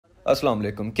अस्सलाम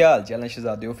वालेकुम, क्या हाल चाल है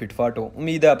शहजादे हो, फिटफाट हो।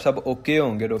 उम्मीद है आप सब ओके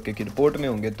होंगे, रोके की रिपोर्ट में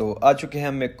होंगे। तो आ चुके हैं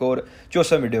हम एक और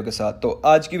 64 वीडियो के साथ। तो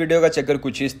आज की वीडियो का चक्कर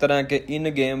कुछ इस तरह के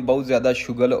इन गेम बहुत ज़्यादा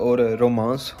शुगल और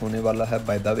रोमांस होने वाला है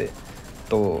बाय द वे।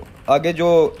 तो आगे जो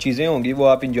चीज़ें होंगी वो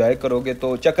आप इंजॉय करोगे।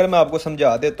 तो चक्कर मैं आपको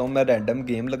समझा देता हूँ। मैं रैंडम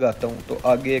गेम लगाता हूँ तो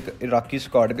आगे एक इराकी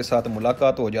स्क्वाड के साथ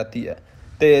मुलाकात हो जाती है।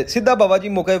 तो सीधा बाबा जी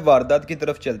मौके वारदात की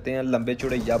तरफ चलते हैं। लंबे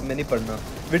चौड़े याब में नहीं पढ़ना,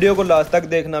 वीडियो को लास्ट तक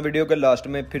देखना। वीडियो के लास्ट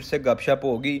में फिर से गपशप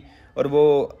होगी और वो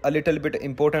अ लिटिल बिट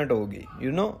इम्पोर्टेंट होगी।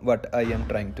 You know what I am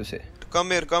trying to से।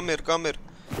 Come here.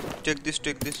 Take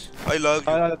this. I love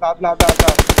you.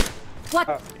 What?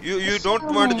 You don't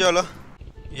want Jala?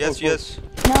 Yes.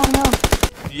 No.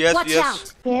 Yes. Watch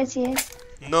out. Yes.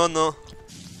 No.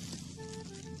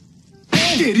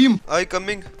 I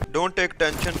coming. Don't take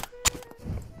tension.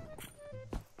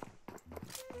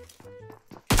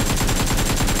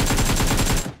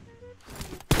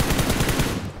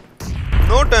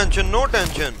 No tension. No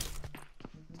tension.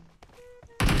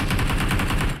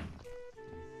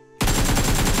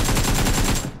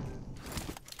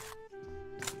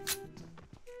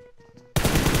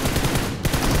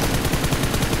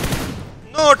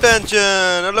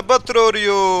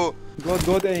 Albatrorio. Go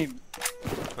the aim.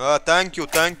 Thank you.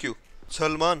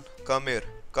 Salman, come here.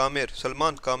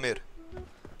 Salman, come here.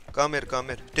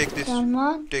 Take this.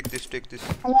 Salman. Take this.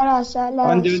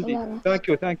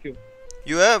 Thank you.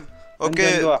 You have? Okay,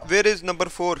 Anjandua. where is number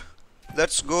 4?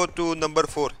 Let's go to number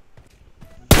 4.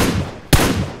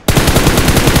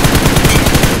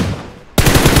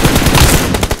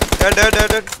 Dead.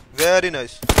 Very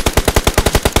nice.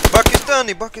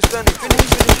 Pakistani.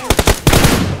 Finish.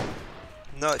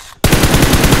 Nice.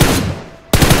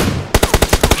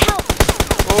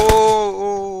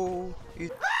 Oh.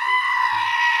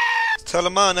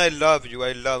 Salman, I love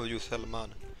you, Salman.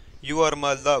 You are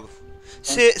my love.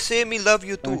 Say me love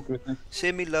you too. Thank you.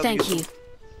 Say me love Thank you. you.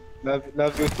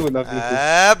 Love you too.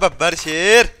 Babbar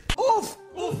Sher.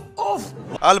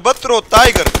 Albatro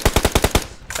Tiger.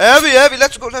 Heavy.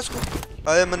 Let's go.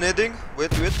 I am nading.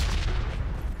 Wait.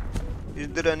 Is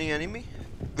there any enemy?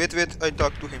 Wait. I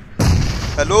talk to him.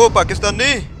 Hello,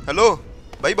 Pakistani. Hello.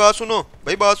 भाई बात सुनो.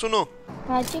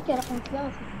 हाँ ठीक है, रखूँ क्या?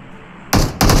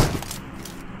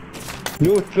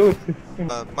 Loot.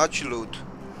 Much loot.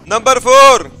 Number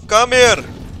 4, come here.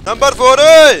 Number 4,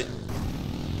 hey.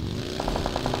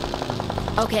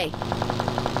 Okay.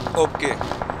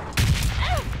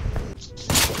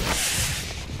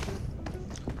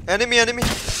 Enemy.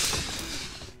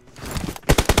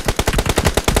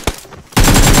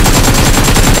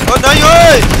 Oh नहीं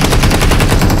ओए.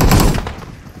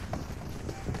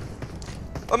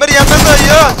 ओ मेरी एमएस आई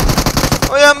है.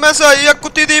 ओए एमएस आई है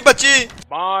कुत्ती दी बच्ची.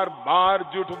 बार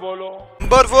झूठ बोलो.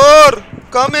 Number 4,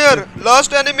 come here.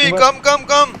 Last enemy,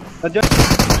 come.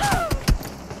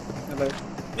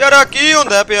 यार आ की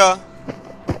होंदा पिया.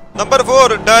 Number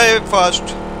 4, die fast.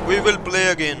 We will play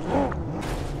again.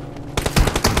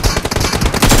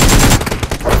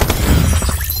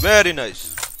 Very nice.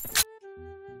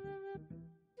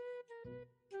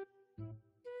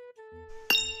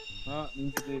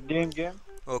 Game.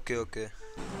 Okay.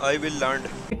 I will land.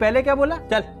 पहले क्या बोला?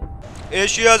 चल.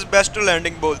 Asia's best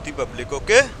landing बोलती public,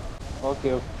 okay?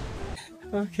 Okay.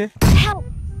 Help!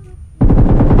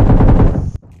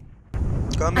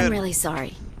 Come I'm here. really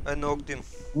sorry. I knocked him.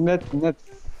 Net.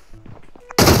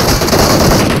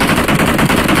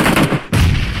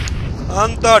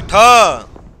 Anta tha.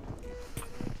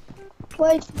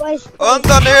 Voice.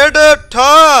 Anta nede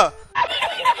tha.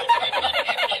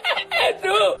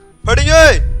 Padhiye.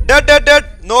 Dead.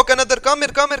 Knock another. Come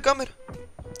here.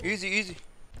 Easy.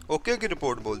 Okay की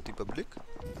report बोलती public.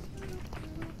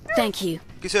 Thank you.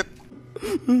 किसे?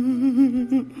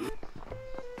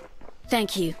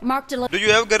 Thank you. Marked a Do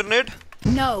you have grenade?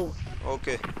 No.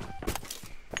 Okay.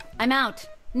 I'm out.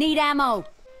 Need ammo.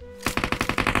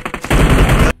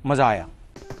 मजा आया.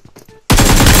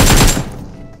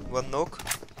 One knock.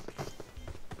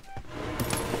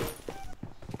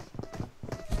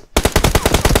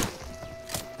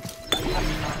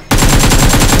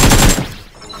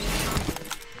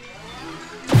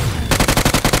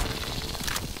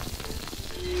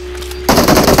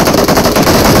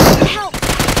 Help!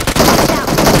 Watch out.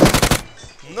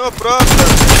 No problem.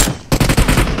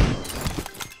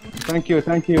 Thank you.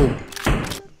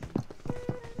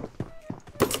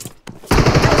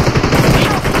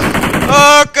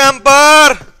 Oh,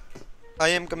 camper! I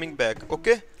am coming back.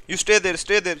 Okay, you stay there.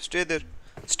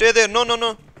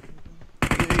 No.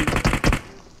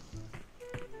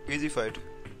 Easy fight.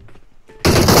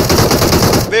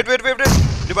 Wait.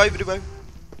 Revive.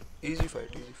 Easy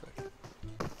fight.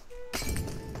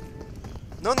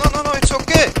 No, it's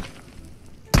okay.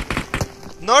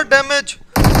 Not damage.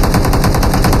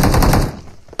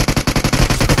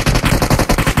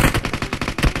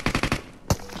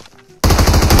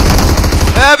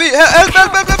 Heavy, help.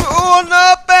 Oh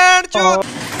no, pan.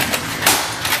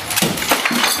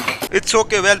 It's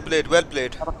okay, well played.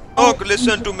 Oh,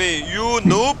 listen to me, you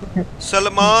noob.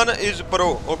 Salman is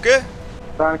pro, okay?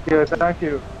 Thank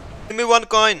you. Give me one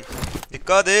coin.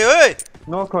 Ikka de, oye.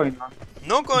 No coin, man.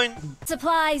 No coin.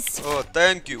 Supplies. Oh,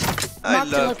 thank you. I Mark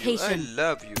the love you. I location.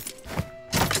 love you.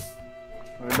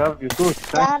 I love you too.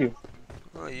 Thank you.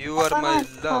 Oh, you are my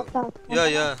love.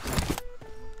 Yeah.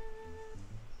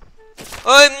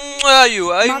 I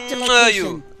Mark the you.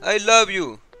 location. I love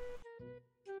you.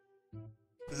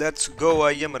 Let's go.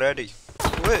 I am ready.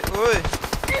 Oi.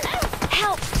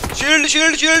 Help!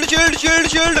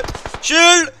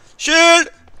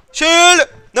 Shield.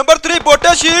 Number 3,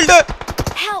 bota shield.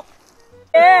 Help!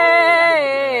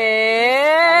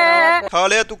 ਖਾ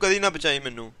ਲਿਆ ਤੂੰ ਕਦੀ ਨਾ ਬਚਾਈ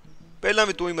ਮੈਨੂੰ ਪਹਿਲਾਂ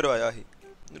ਵੀ ਤੂੰ ਹੀ ਮਰਵਾਇਆ ਸੀ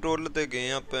role ਤੇ ਗਏ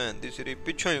ਆ ਭੈਣ ਦੀ ਸਿਰੀ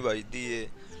ਪਿੱਛੋਂ ਹੀ ਵੱਜਦੀ ਏ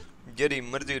ਜਿਹੜੀ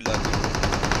ਮਰਜ਼ੀ ਲੱਗ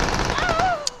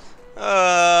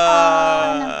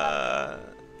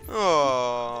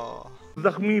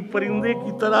जख्मी परिंदे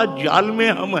की तरह जाल में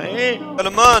हम हैं।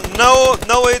 Salman,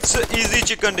 now it's easy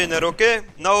chicken dinner, okay?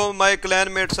 Now my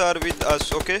clanmates are with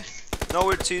us, okay? Now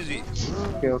it's easy.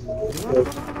 Okay.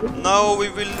 Now we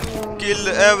will kill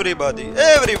everybody.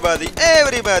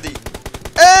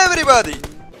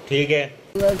 ठीक है।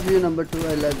 love you, number 2,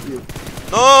 I love you.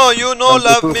 No, you no Thank you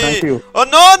love too, me. thank you. Oh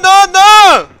no!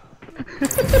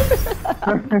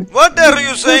 What are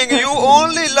you saying? You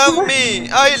only love me.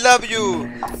 I love you.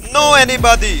 No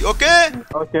anybody, okay?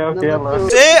 Okay, Allah.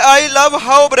 Say I love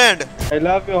HOWBRAND. I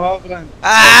love you, HOWBRAND.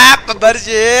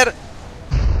 Barjir.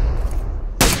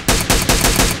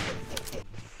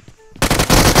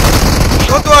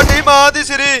 ਉਹ ਤੁਹਾਡੀ ਮਾਂ ਦੀ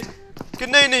ਸਿਰੀ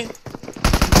ਕਿੰਨੇ ਹੀ ਨਹੀਂ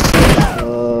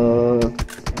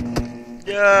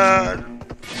ਯਾਰ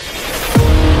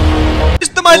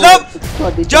It's my love.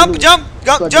 Jump.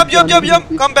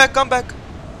 Come back.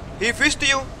 He fished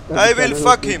you. I will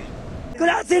fuck him.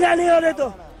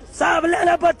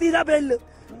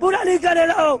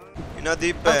 ਇਹਨਾਂ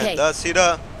ਦੀ ਭੈਣ ਦਾ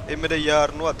ਸਿਰਾ ਇਹ ਮੇਰੇ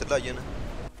ਯਾਰ ਨੂੰ ਹੱਥ ਲਾਈ ਨਾ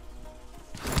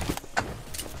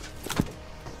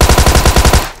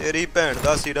ਤੇਰੀ ਭੈਣ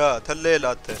ਦਾ ਸਿਰਾ ਥੱਲੇ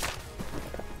ਲੱਤ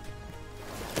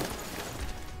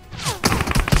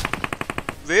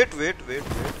wait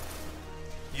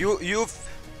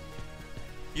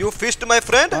you fished my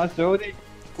friend हाँ sorry.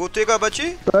 कुत्ते का बच्ची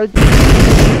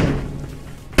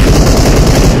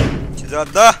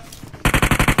ज्यादा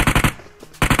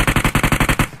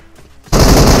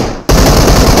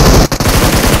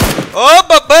ओ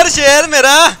बब्बर शेर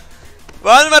मेरा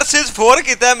 1 versus 4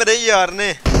 किया मेरे यार ने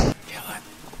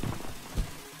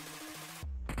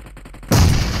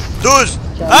दूस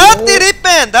तेरी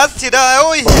भैन दा सिरा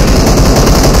ओए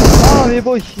Mavi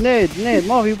push, nade,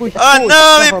 Mavi push. ਆ ਨਾ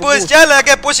ਵੀ ਪੁਸ਼ ਚੱਲ ਆ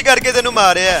ਕੇ ਪੁਸ਼ ਕਰਕੇ ਤੈਨੂੰ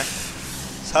ਮਾਰਿਆ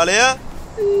ਸਾਲਿਆ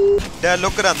ਡੈਲੋ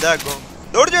ਕਰਾਂਦਾ ਅੱਗੋਂ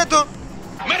ਦੌੜ ਜਾ ਤੂੰ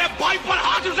मेरे भाई पर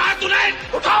हाथ उठाया तूने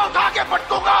उठा के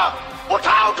पटकूंगा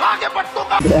उठा के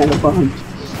पटकूंगा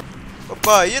ਉਹ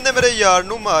ਭਾਈ ਇਹਨੇ ਮੇਰੇ ਯਾਰ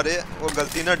ਨੂੰ ਮਾਰਿਆ ਉਹ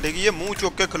ਗਲਤੀ ਨਾਲ ਡਿੱਗੀ ਇਹ ਮੂੰਹ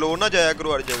ਚੁੱਕ ਕੇ ਖਲੋ ਨਾ ਜਾਇਆ ਕਰੋ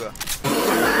ਹਰ ਜਗ੍ਹਾ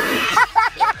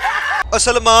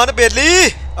ਸਲਮਾਨ ਬੇਲੀ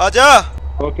ਆਜਾ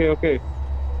Okay.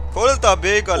 ਫੁੱਲ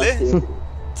ਤਾਬੇ ਕਾਲੇ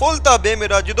ਫੁੱਲ ਤਾਬੇ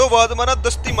ਮੇਰਾ ਜਦੋਂ ਆਵਾਜ਼ ਮਾਰਾ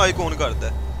ਦਸਤੀ ਮਾਈਕ ਔਨ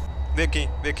ਕਰਦਾ ਵੇਖੀ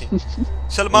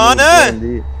ਸਲਮਾਨ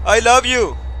ਆਈ love you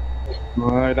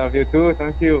I love you too.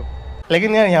 Thank you.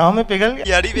 लेकिन यार यहाँ में पिघल गया।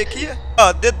 ਯਾਰੀ ਵੇਖੀ ਹੈ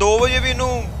ਰਾਤ ਦੇ 2 ਵਜੇ ਵੀ ਇਹਨੂੰ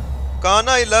ਕਹਾ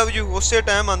ਨਾ ਆਈ ਲਵ ਯੂ ਉਸੇ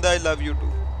ਟਾਈਮ ਆਂਦਾ ਆਈ ਲਵ ਯੂ ਟੂ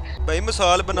ਭਾਈ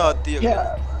ਮਿਸਾਲ ਬਣਾਤੀ ਹੈ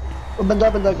ਬੰਦਾ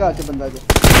ਘਰ ਚ ਬੰਦਾ ਚ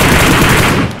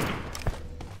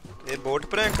ਇਹ ਬੋਟ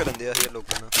ਪ੍ਰੈਂਕ ਕਰਨ ਦਿਆ ਸੀ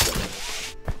ਲੋਕਾਂ ਨਾਲ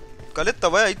ਕੱਲੇ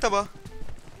ਤਵਾ ਆਈ ਤਵਾ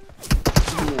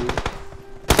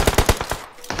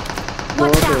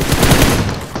Watch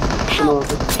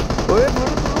out! ਓਏ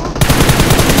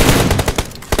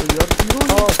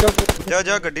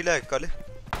ਜਾ ਗੱਡੀ ਲੈ ਕੱਲ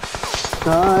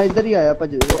ਹਾਂ ਇੱਧਰ ਹੀ ਆਇਆ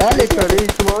ਭੱਜ ਆ ਲੈ ਚੜੀ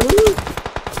ਸਮਾਨ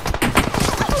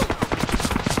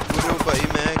ਉਹ ਭਾਈ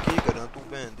ਮੈਂ ਕੀ ਕਰਾਂ ਤੂੰ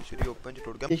ਭੈਣ ਦੀ ਸ਼ਰੀ ਓਪਨ ਚ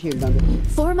ਟੁੱਟ ਗਿਆ ਇਹ ਸ਼ੀਲਡਾਂ ਦੇ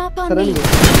Form up on me.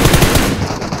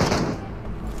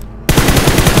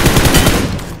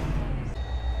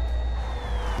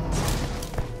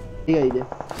 ਠੀਕ ਹੈ ਜੀ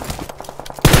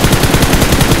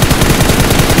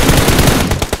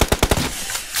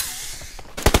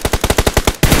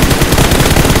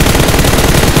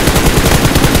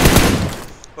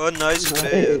Oh, nice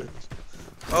player.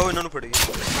 Oh, ਇਹਨਾਂ ਨੂੰ ਫੜ ਗਈ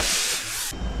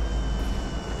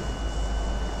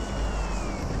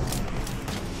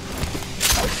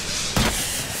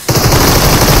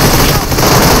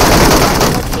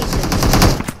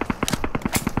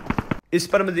इस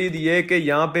पर मजीद ये कि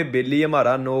यहाँ पे बेली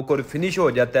हमारा नॉक और फिनिश हो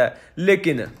जाता है,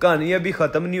 लेकिन कहानी अभी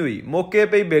ख़त्म नहीं हुई। मौके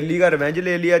पे ही बेली का रिवेंज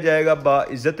ले लिया जाएगा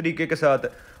बाइज्जत तरीके के साथ,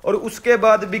 और उसके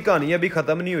बाद भी कहानी अभी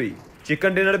ख़त्म नहीं हुई।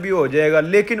 चिकन डिनर भी हो जाएगा,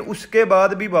 लेकिन उसके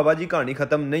बाद भी बाबा जी कहानी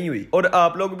खत्म नहीं हुई। और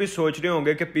आप लोग भी सोच रहे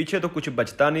होंगे कि पीछे तो कुछ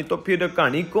बचता नहीं, तो फिर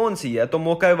कहानी कौन सी है। तो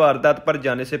मौका वारदात पर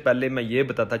जाने से पहले मैं ये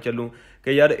बताता चलूं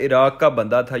कि यार इराक का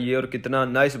बंदा था ये, और कितना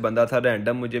नाइस बंदा था,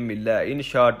 रैंडम मुझे मिला है। इन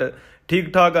शॉट ठीक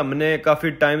ठाक हमने काफ़ी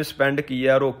टाइम स्पेंड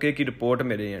किया और ओके की रिपोर्ट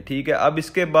मेरे हैं। ठीक है, अब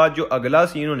इसके बाद जो अगला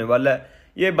सीन होने वाला है,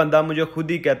 ये बंदा मुझे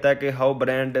खुद ही कहता है कि हाउ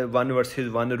ब्रांड 1 वर्सेस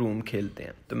 1 रूम खेलते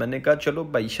हैं। तो मैंने कहा चलो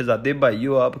भाई शहजादे भाई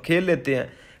हो आप, खेल लेते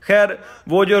हैं। खैर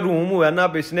वो जो रूम हुआ ना,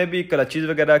 अब इसने भी क्लचेज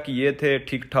वगैरह किए थे,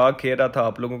 ठीक ठाक खेल रहा था,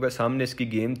 आप लोगों के सामने इसकी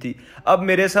गेम थी। अब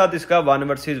मेरे साथ इसका 1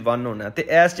 वर्सेस 1 होना है, तो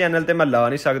इस चैनल पे मैं ला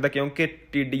नहीं सकता, क्योंकि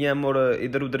TDM और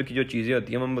इधर उधर की जो चीज़ें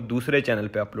होती हैं मैं दूसरे चैनल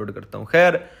पे अपलोड करता हूँ।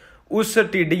 खैर उस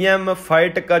TDM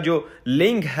फाइट का जो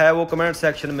लिंक है वो कमेंट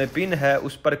सेक्शन में पिन है,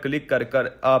 उस पर क्लिक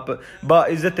कर आप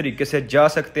बाइज्जत तरीके से जा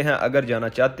सकते हैं अगर जाना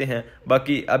चाहते हैं।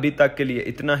 बाकी अभी तक के लिए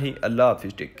इतना ही, अल्लाह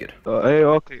हाफिज, take care. ايه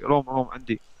اوكي روم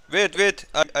عندي wait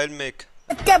I'll make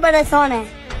अच्छा बड़ा सोना है,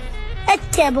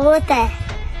 अच्छा बहुत है,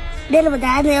 दिल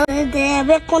बता दे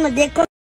देखो ना देखो।